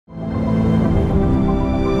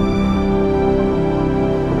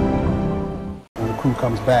crew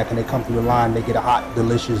comes back and they come through the line, they get a hot,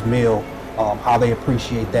 delicious meal, how they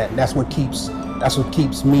appreciate that. And that's what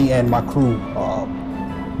keeps me and my crew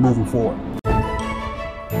moving forward.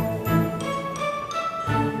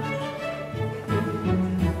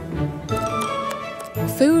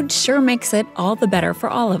 Food sure makes it all the better for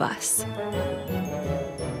all of us.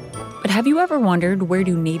 But have you ever wondered, where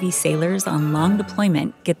do Navy sailors on long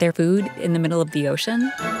deployment get their food in the middle of the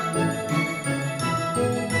ocean?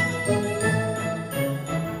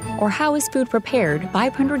 Or how is food prepared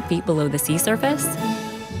 500 feet below the sea surface?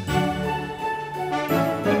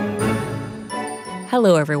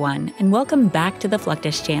 Hello everyone, and welcome back to the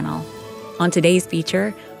Fluctus Channel. On today's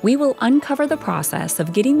feature, we will uncover the process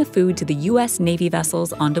of getting the food to the U.S. Navy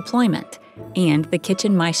vessels on deployment, and the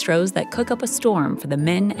kitchen maestros that cook up a storm for the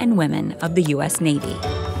men and women of the U.S. Navy.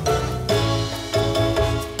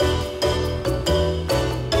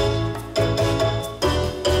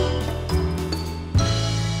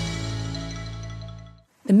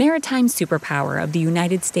 The maritime superpower of the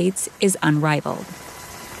United States is unrivaled.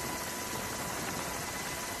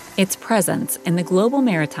 Its presence in the global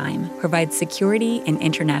maritime provides security in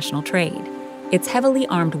international trade. Its heavily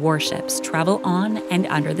armed warships travel on and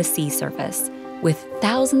under the sea surface, with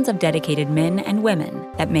thousands of dedicated men and women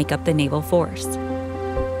that make up the naval force.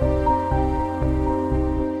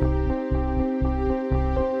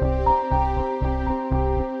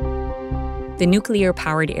 The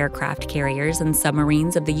nuclear-powered aircraft carriers and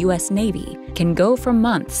submarines of the U.S. Navy can go for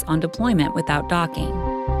months on deployment without docking.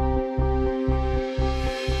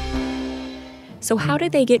 So how do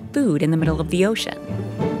they get food in the middle of the ocean?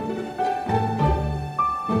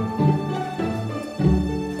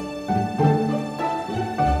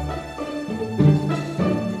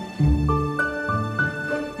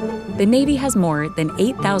 The Navy has more than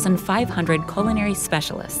 8,500 culinary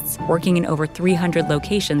specialists working in over 300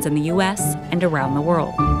 locations in the U.S. and around the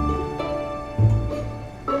world.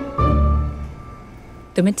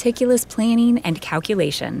 The meticulous planning and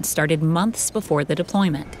calculation started months before the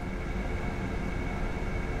deployment.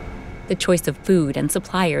 The choice of food and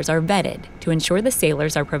suppliers are vetted to ensure the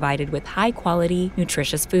sailors are provided with high-quality,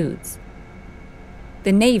 nutritious foods.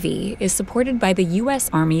 The Navy is supported by the U.S.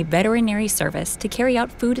 Army Veterinary Service to carry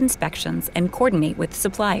out food inspections and coordinate with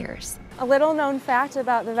suppliers. A little-known fact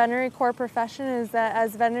about the veterinary corps profession is that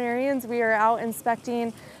as veterinarians, we are out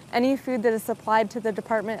inspecting any food that is supplied to the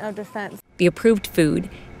Department of Defense. The approved food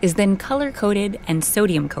is then color-coded and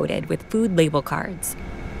sodium-coated with food label cards.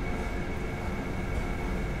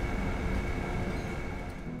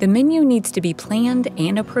 The menu needs to be planned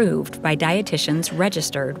and approved by dietitians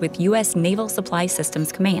registered with U.S. Naval Supply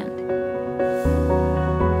Systems Command.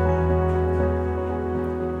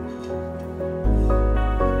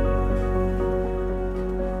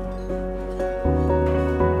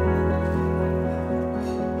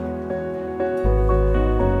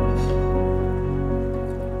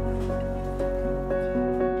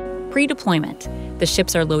 Pre-deployment, the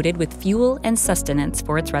ships are loaded with fuel and sustenance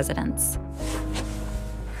for its residents.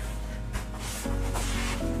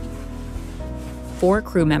 4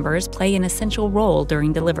 crew members play an essential role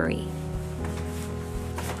during delivery.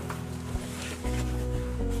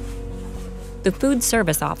 The food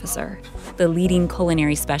service officer, the leading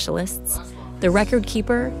culinary specialists, the record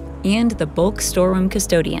keeper, and the bulk storeroom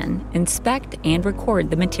custodian inspect and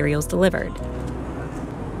record the materials delivered.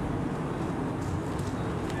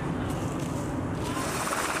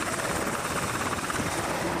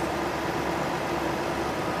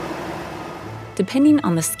 Depending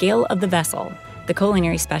on the scale of the vessel, the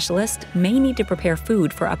culinary specialist may need to prepare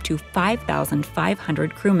food for up to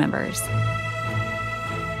 5,500 crew members.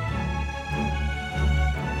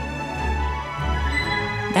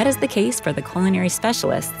 That is the case for the culinary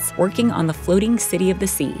specialists working on the floating city of the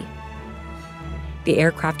sea, the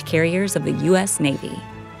aircraft carriers of the U.S. Navy.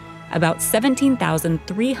 About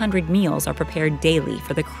 17,300 meals are prepared daily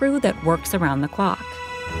for the crew that works around the clock.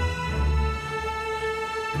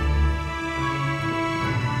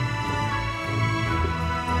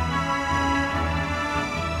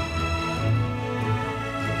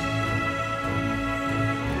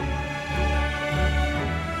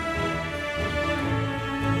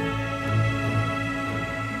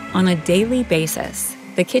 On a daily basis,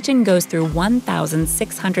 the kitchen goes through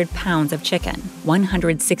 1,600 pounds of chicken,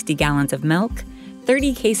 160 gallons of milk,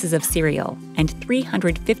 30 cases of cereal, and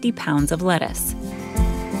 350 pounds of lettuce.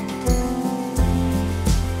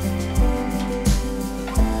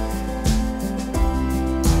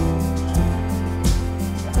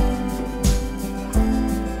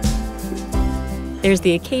 There's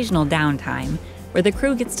the occasional downtime, where the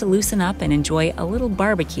crew gets to loosen up and enjoy a little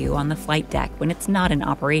barbecue on the flight deck when it's not in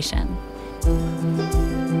operation.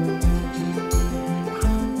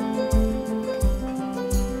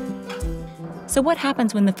 So what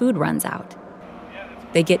happens when the food runs out?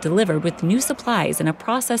 They get delivered with new supplies in a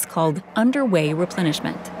process called underway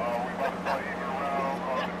replenishment.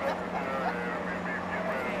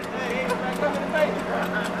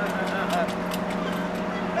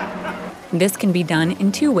 This can be done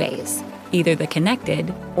in two ways, either the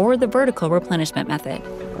connected or the vertical replenishment method.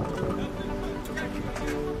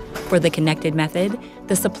 For the connected method,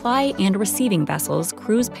 the supply and receiving vessels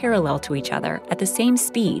cruise parallel to each other at the same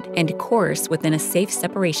speed and course within a safe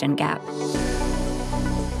separation gap.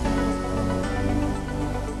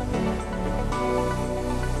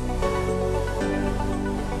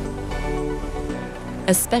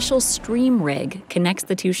 A special stream rig connects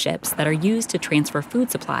the two ships that are used to transfer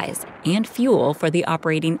food supplies and fuel for the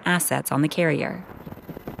operating assets on the carrier.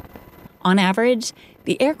 On average,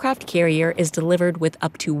 the aircraft carrier is delivered with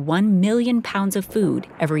up to 1 million pounds of food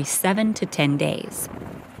every 7 to 10 days.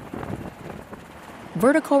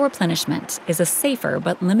 Vertical replenishment is a safer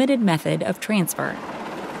but limited method of transfer.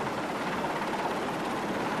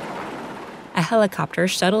 A helicopter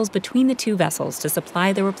shuttles between the two vessels to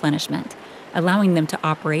supply the replenishment, allowing them to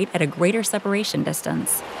operate at a greater separation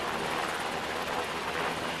distance.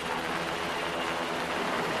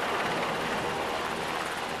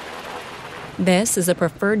 This is a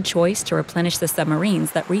preferred choice to replenish the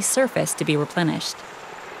submarines that resurface to be replenished.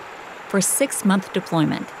 For a 6-month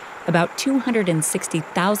deployment, about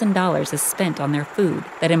 $260,000 is spent on their food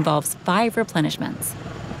that involves 5 replenishments.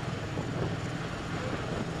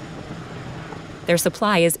 Their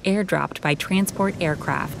supply is airdropped by transport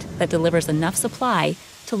aircraft that delivers enough supply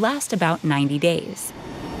to last about 90 days.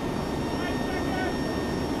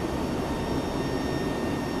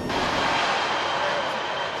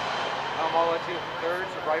 All at 2/3,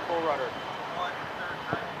 rifle rudder.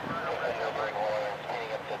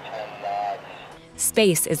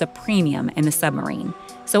 Space is a premium in the submarine,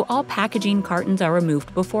 so all packaging cartons are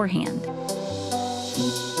removed beforehand.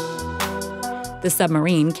 The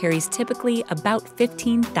submarine carries typically about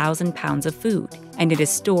 15,000 pounds of food, and it is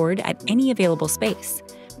stored at any available space,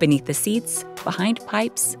 beneath the seats, behind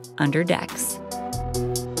pipes, under decks.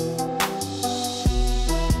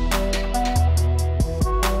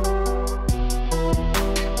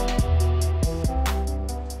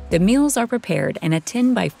 The meals are prepared in a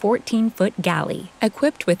 10 by 14-foot galley,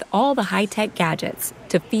 equipped with all the high-tech gadgets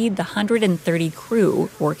to feed the 130 crew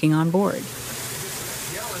working on board.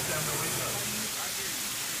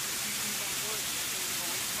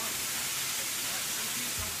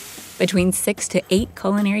 Between 6 to 8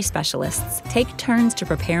 culinary specialists take turns to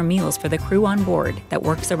prepare meals for the crew on board that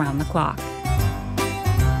works around the clock.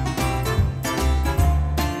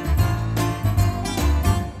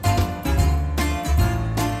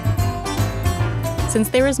 Since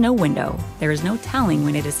there is no window, there is no telling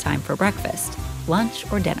when it is time for breakfast, lunch,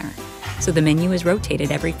 or dinner, so the menu is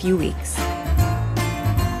rotated every few weeks.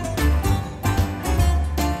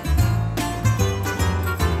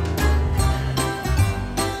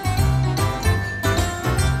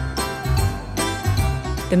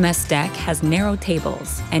 The mess deck has narrow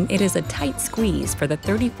tables, and it is a tight squeeze for the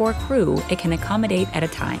 34 crew it can accommodate at a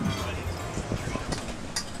time.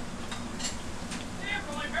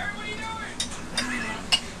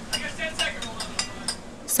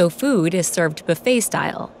 So food is served buffet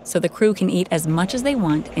style, so the crew can eat as much as they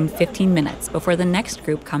want in 15 minutes before the next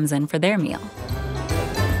group comes in for their meal.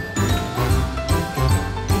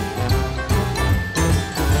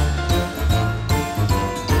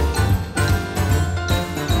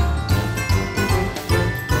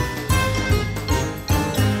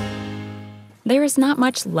 There is not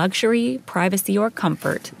much luxury, privacy, or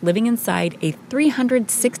comfort living inside a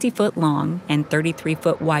 360-foot long and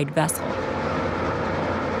 33-foot wide vessel.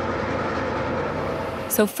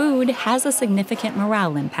 So food has a significant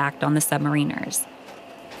morale impact on the submariners.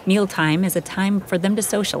 Mealtime is a time for them to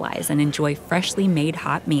socialize and enjoy freshly made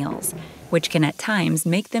hot meals, which can at times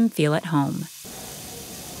make them feel at home.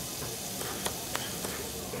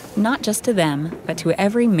 Not just to them, but to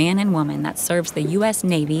every man and woman that serves the U.S.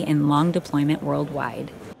 Navy in long deployment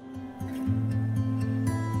worldwide.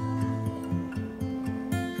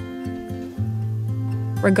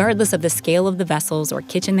 Regardless of the scale of the vessels or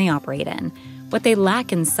kitchen they operate in, what they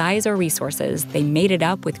lack in size or resources, they made it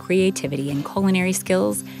up with creativity and culinary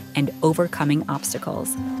skills and overcoming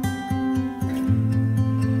obstacles.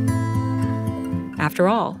 After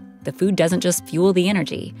all, the food doesn't just fuel the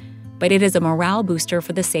energy, but it is a morale booster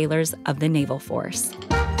for the sailors of the naval force.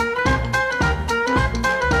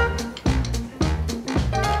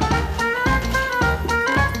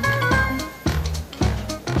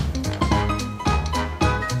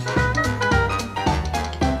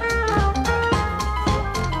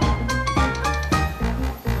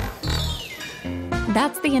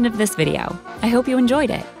 That's the end of this video. I hope you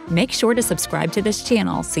enjoyed it. Make sure to subscribe to this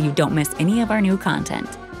channel so you don't miss any of our new content.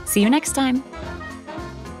 See you next time.